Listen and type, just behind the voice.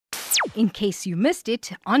in case you missed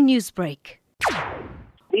it on Newsbreak.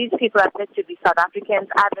 These people are said to be South Africans,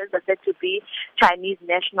 others are said to be Chinese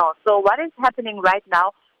nationals. So what is happening right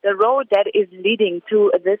now, the road that is leading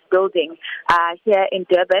to this building here in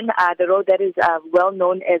Durban, the road that is well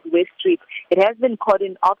known as West Street, it has been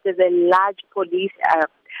cordoned off. There's a large police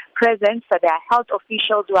presence. So there are health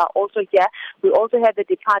officials who are also here. We also have the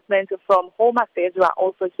Department from Home Affairs who are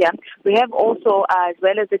also here. We have also, as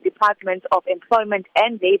well as the Department of Employment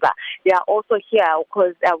and Labour, they are also here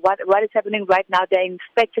because what is happening right now, they're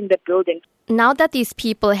inspecting the building. Now that these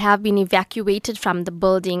people have been evacuated from the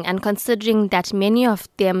building, and considering that many of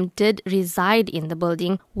them did reside in the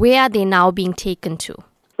building, where are they now being taken to?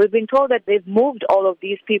 We've been told that they've moved all of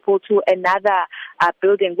these people to another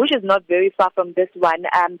building, which is not very far from this one.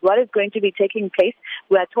 What is going to be taking place,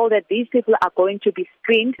 we are told that these people are going to be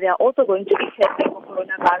screened. They are also going to be tested for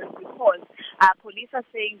coronavirus because police are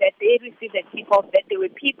saying that they received a tip-off that there were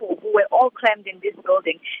people who were all crammed in this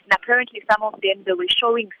building. And apparently some of them, they were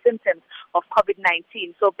showing symptoms of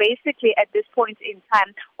COVID-19. So basically at this point in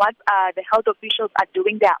time, what the health officials are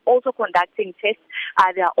doing, they are also conducting tests.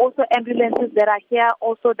 There are also ambulances that are here,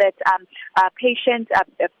 also that patient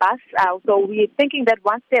bus. So we're thinking that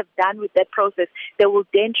once they're done with that process, they will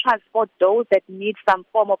then transport those that need some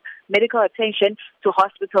form of medical attention to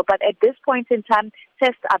hospital. But at this point in time,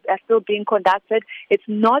 tests are still being conducted. It's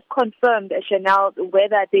not confirmed, Shanell,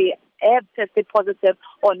 whether they have tested positive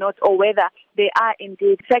or not, or whether they are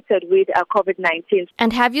indeed infected with COVID-19.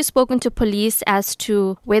 And have you spoken to police as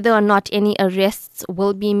to whether or not any arrests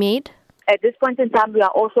will be made? At this point in time, we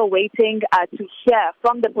are also waiting to hear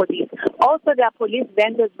from the police. Also, there are police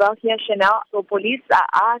vans as well here, Shanell. So police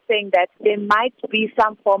are saying that there might be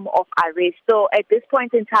some form of arrest. So at this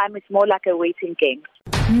point in time, it's more like a waiting game.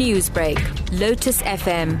 Newsbreak, Lotus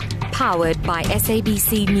FM, powered by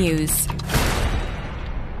SABC News.